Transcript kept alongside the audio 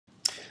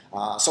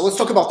So let's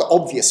talk about the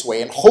obvious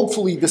way, and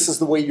hopefully this is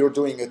the way you're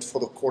doing it for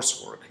the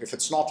coursework. If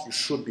it's not, you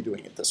should be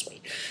doing it this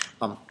way.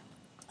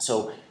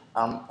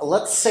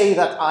 Let's say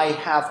that I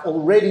have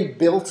already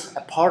built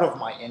a part of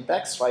my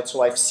index, right?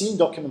 So I've seen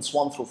documents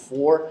 1 through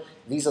 4.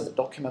 These are the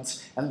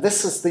documents, and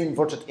this is the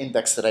inverted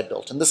index that I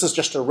built. And this is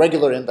just a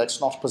regular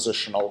index, not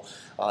positional.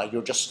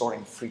 You're just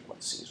storing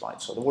frequencies,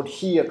 right? So the word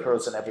he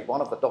occurs in every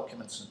one of the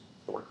documents.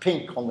 The word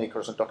pink only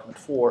occurs in document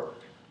 4,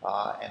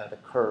 and it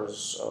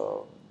occurs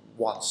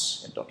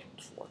once in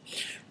document 4,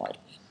 right?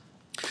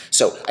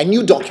 So a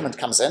new document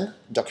comes in,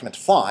 document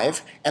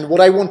 5, and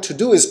what I want to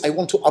do is I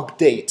want to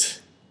update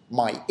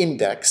my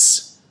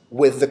index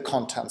with the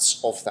contents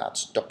of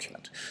that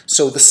document.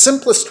 So the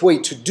simplest way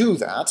to do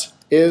that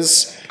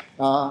is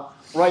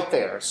right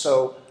there.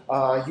 So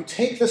you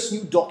take this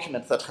new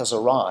document that has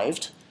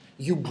arrived,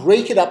 you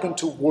break it up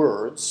into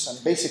words,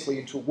 and basically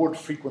into word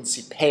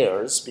frequency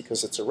pairs,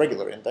 because it's a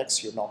regular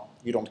index. You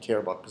don't care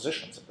about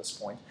positions at this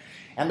point.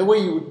 And the way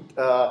you would,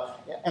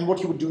 and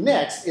what you would do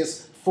next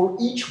is for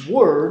each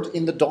word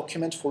in the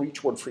document, for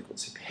each word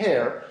frequency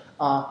pair,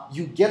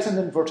 you get an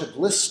inverted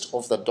list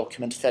of that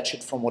document, fetch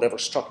it from whatever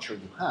structure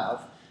you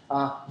have.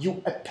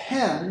 You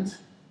append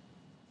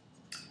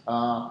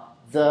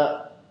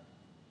the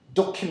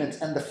document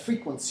and the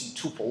frequency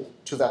tuple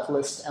to that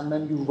list, and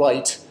then you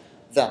write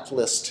that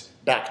list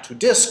back to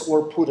disk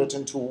or put it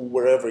into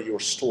wherever you're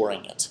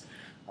storing it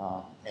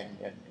in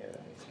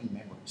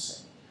memory,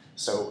 say.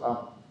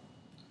 So,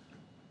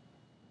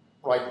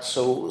 right,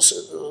 so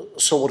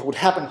what would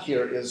happen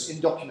here is in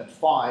document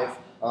 5,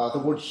 the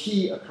word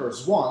he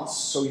occurs once,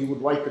 so you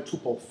would write the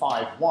tuple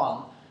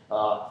 5.1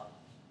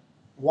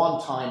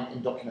 one time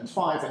in document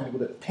 5, and you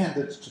would append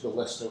it to the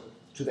list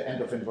to the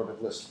end of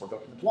inverted list for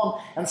document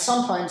 1. And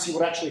sometimes you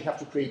would actually have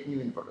to create new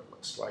inverted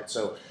list, right?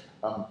 So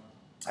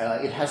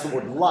it has the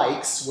word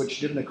likes, which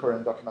didn't occur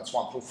in documents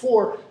 1 through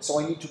 4, so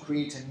I need to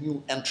create a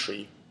new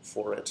entry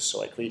for it.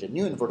 So I create a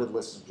new inverted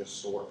list and just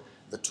store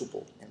the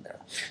tuple in there.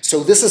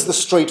 So this is the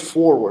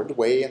straightforward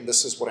way, and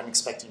this is what I'm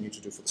expecting you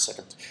to do for the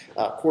second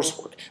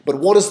coursework. But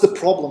what is the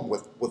problem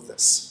with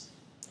this?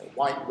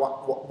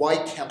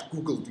 Why can't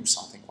Google do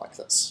something like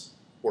this?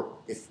 Or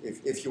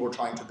if you were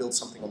trying to build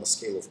something on the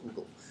scale of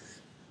Google,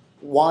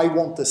 why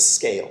won't this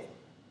scale?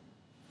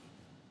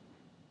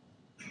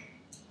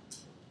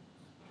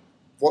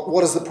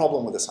 What is the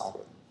problem with this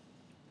algorithm?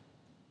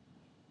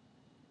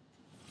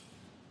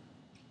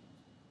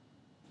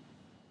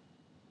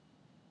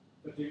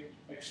 But it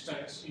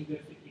extends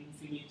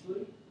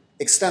infinitely?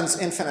 Extends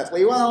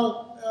infinitely.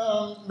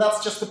 Well,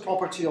 that's just the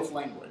property of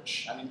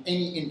language. I mean,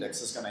 any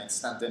index is going to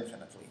extend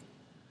infinitely.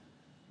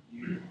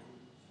 You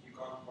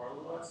can't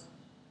parallelize?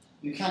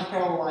 You can't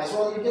parallelize.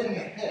 Well, you're getting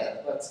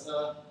ahead, but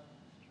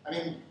I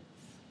mean,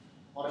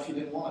 what if you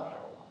didn't want to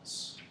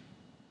parallelize?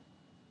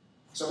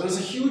 So there's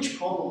a huge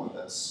problem with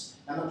this.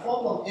 And the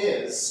problem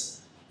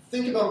is,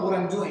 think about what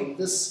I'm doing.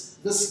 This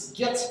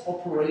get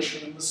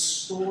operation and this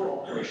store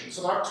operation.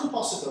 So there are two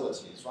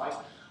possibilities, right?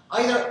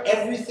 Either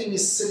everything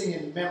is sitting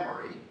in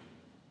memory,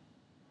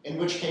 in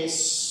which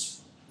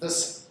case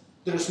there's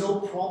no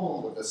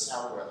problem with this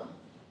algorithm,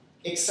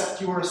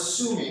 except you are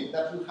assuming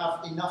that you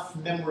have enough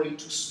memory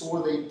to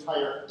store the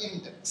entire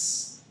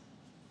index.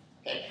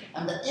 Okay?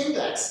 And the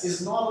index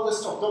is not a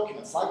list of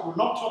documents. Like, we're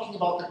not talking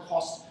about the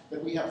cost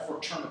that we have for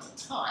term at a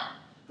time,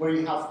 where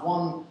you have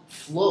one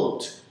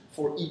float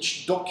for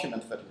each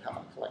document that you have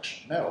in a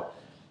collection. No,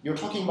 you're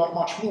talking about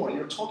much more.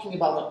 You're talking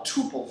about a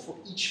tuple for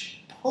each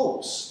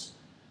post.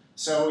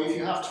 So if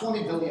you have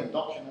 20 billion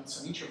documents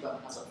and each of them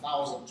has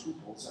 1,000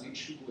 tuples and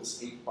each tuple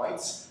is 8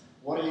 bytes,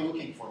 what are you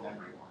looking for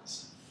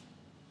memory-wise?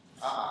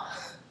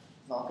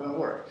 Not going to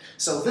work.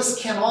 So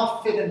this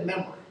cannot fit in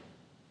memory.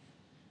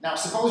 Now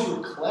suppose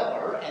you're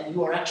clever and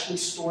you are actually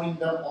storing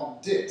them on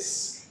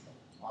disk,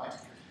 right?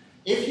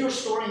 If you're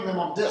storing them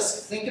on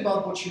disk, think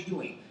about what you're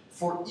doing.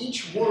 For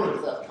each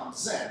word that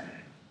comes in,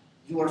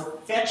 you are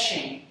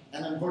fetching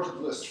an inverted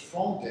list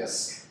from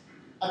disk,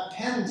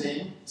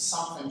 appending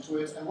something to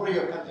it, and what are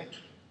you appending?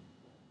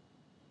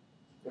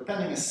 You're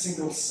appending a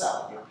single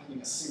cell, you're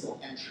appending a single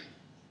entry.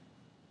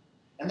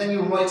 And then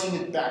you're writing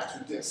it back to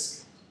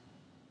disk.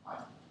 Right?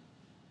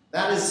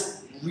 That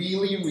is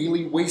really,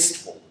 really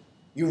wasteful.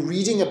 You're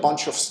reading a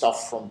bunch of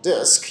stuff from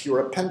disk, you're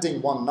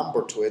appending one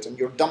number to it, and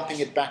you're dumping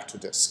it back to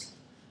disk.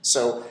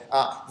 So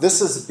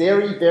this is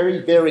very, very,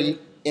 very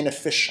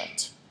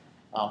inefficient.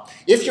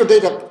 If your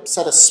data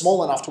set is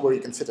small enough to where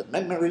you can fit it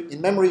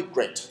in memory,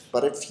 great.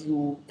 But if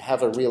you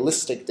have a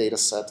realistic data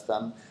set,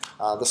 then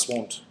this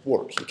won't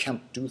work. You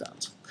can't do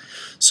that.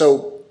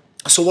 So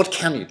what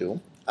can you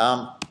do?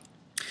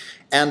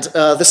 And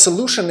the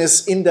solution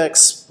is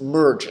index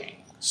merging.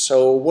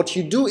 So what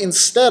you do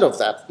instead of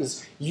that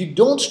is you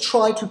don't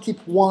try to keep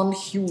one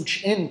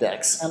huge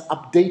index and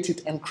update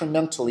it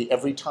incrementally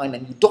every time a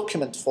new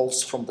document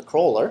falls from the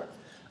crawler.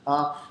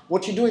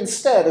 What you do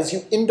instead is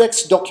you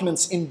index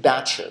documents in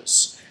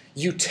batches.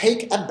 You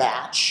take a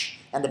batch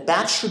And the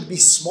batch should be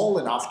small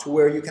enough to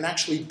where you can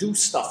actually do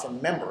stuff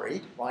in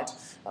memory, right?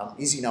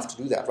 Easy enough to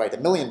do that, right?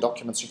 1 million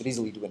documents you could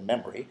easily do in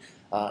memory.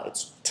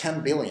 It's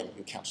 10 billion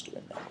you can't do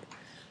in memory.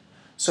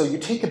 So you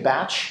take a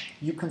batch,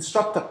 you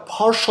construct a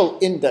partial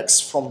index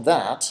from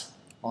that,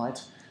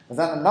 right? And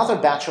then another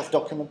batch of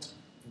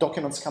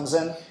documents comes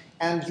in,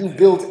 and you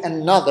build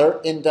another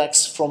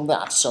index from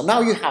that. So now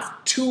you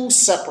have 2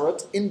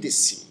 separate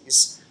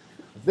indices.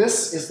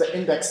 This is the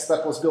index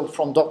that was built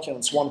from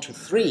documents 1 to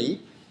 3,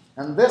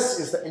 and this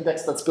is the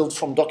index that's built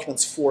from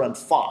documents 4 and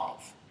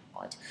 5.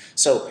 Right?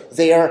 So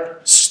they are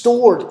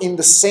stored in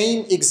the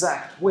same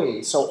exact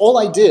way. So all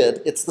I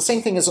did, it's the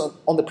same thing as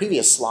on the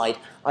previous slide.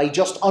 I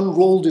just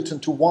unrolled it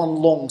into one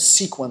long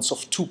sequence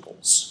of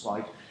tuples,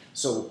 right?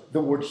 So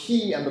the word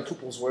he and the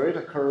tuples where it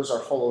occurs are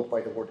followed by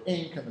the word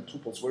ink and the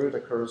tuples where it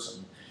occurs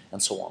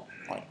and so on,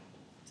 right?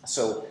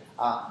 So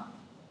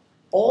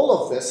all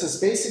of this is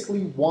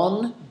basically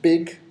one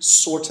big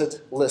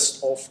sorted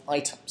list of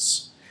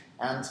items.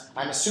 And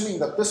I'm assuming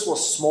that this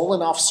was small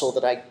enough so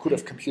that I could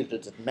have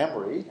computed it in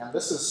memory, and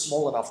this is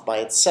small enough by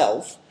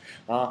itself.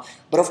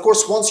 But of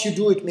course, once you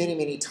do it many,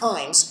 many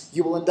times,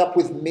 you will end up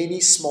with many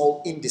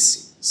small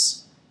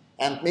indices.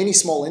 And many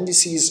small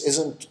indices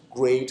isn't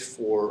great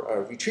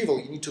for retrieval.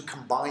 You need to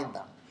combine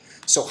them.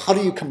 So how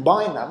do you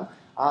combine them?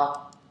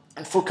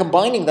 And for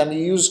combining them, you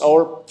use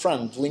our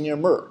friend, linear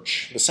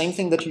merge. The same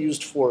thing that you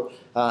used for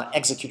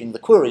executing the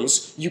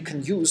queries, you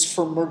can use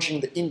for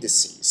merging the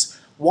indices.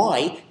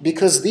 Why?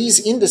 Because these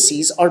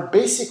indices are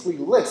basically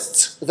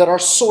lists that are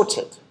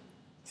sorted,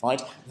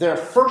 right? They're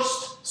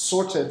first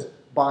sorted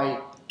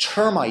by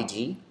term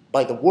ID,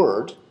 by the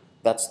word.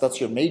 That's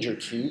your major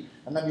key.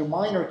 And then your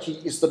minor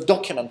key is the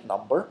document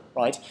number,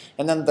 right?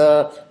 And then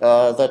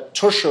the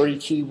tertiary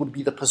key would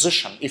be the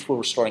position, if we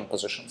were storing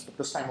positions. But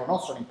this time we're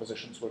not storing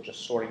positions, we're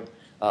just storing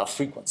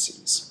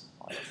frequencies.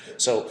 Right?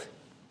 So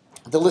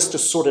the list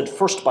is sorted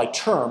first by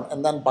term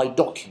and then by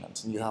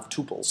document, and you have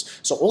tuples.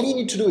 So all you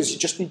need to do is you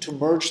just need to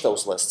merge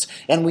those lists.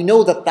 And we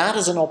know that that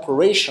is an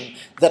operation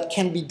that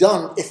can be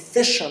done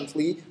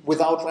efficiently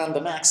without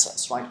random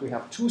access, right? We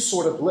have 2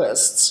 sorted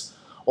lists.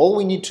 All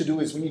we need to do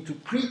is we need to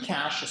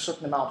pre-cache a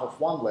certain amount of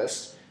one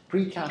list,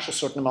 pre-cache a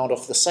certain amount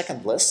of the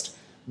second list,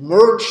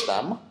 merge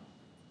them,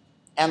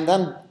 and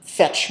then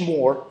fetch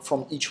more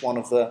from each one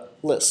of the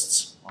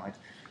lists, right?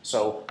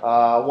 So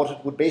what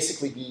it would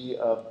basically be,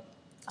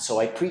 so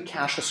I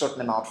pre-cache a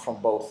certain amount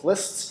from both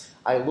lists.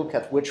 I look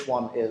at which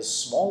one is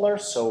smaller.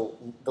 So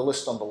the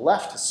list on the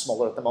left is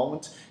smaller at the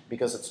moment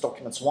because it's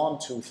documents 1,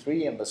 2,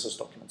 3, and this is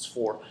documents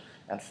 4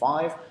 and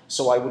 5.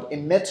 So I would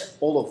emit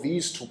all of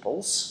these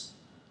tuples,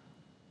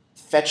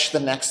 fetch the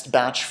next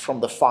batch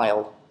from the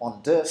file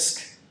on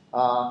disk,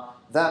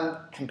 then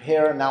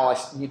compare. Now I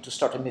need to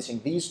start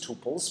emitting these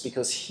tuples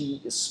because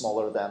he is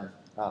smaller than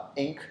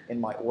ink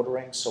in my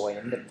ordering. So I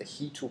emit the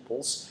he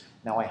tuples.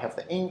 Now I have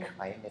the ink.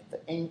 I emit the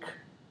ink.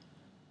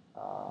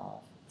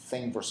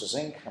 Thing versus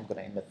ink, I'm going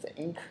to emit the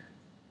ink,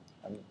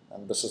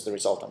 and this is the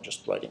result. I'm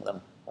just writing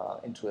them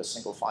into a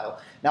single file.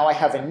 Now I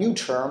have a new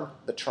term,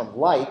 the term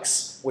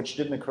likes, which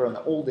didn't occur in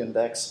the old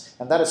index,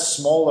 and that is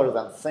smaller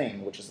than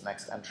thing, which is the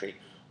next entry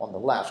on the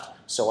left.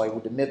 So I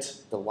would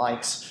emit the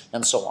likes,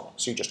 and so on.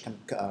 So you just can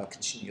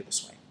continue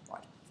this way.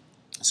 Right?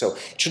 So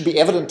it should be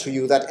evident to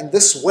you that in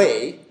this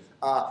way,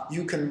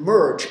 you can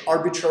merge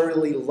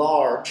arbitrarily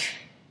large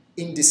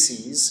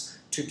indices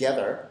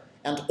together.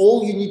 And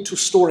all you need to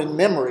store in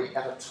memory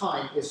at a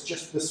time is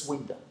just this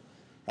window.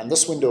 And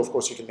this window, of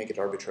course, you can make it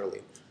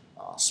arbitrarily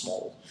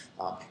small.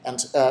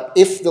 And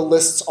if the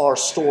lists are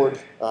stored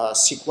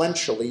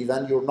sequentially,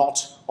 then you're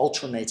not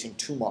alternating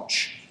too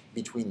much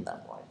between them.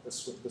 Right?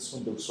 This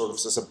window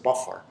serves as a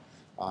buffer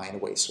in a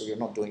way, so you're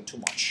not doing too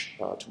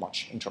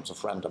much in terms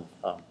of random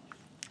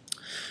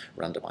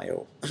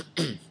I/O.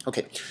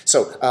 Okay,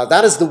 so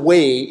that is the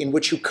way in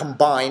which you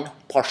combine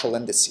partial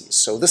indices.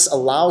 So this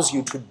allows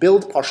you to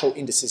build partial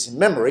indices in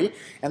memory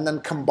and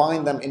then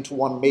combine them into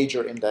one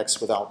major index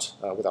without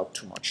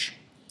too much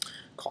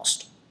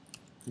cost.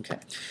 Okay,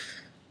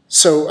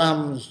 so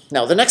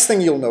now the next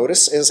thing you'll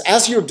notice is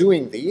as you're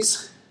doing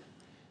these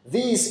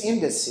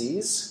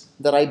indices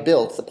that I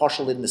built, the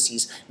partial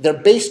indices, they're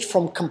based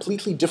from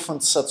completely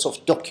different sets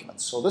of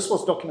documents. So this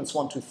was documents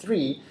 1, 2,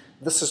 3.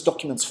 This is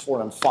documents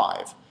 4 and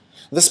 5.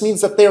 This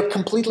means that they are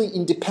completely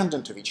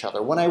independent of each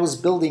other. When I was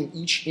building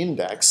each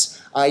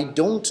index, I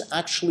don't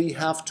actually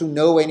have to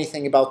know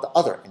anything about the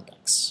other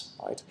index,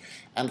 right?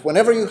 And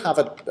whenever you have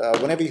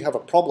a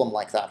problem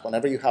like that,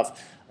 whenever you have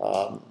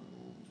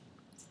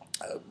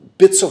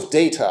bits of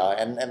data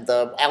and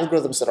the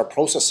algorithms that are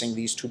processing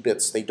these 2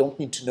 bits, they don't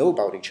need to know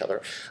about each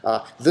other.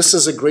 This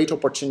is a great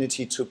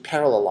opportunity to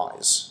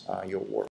parallelize your work.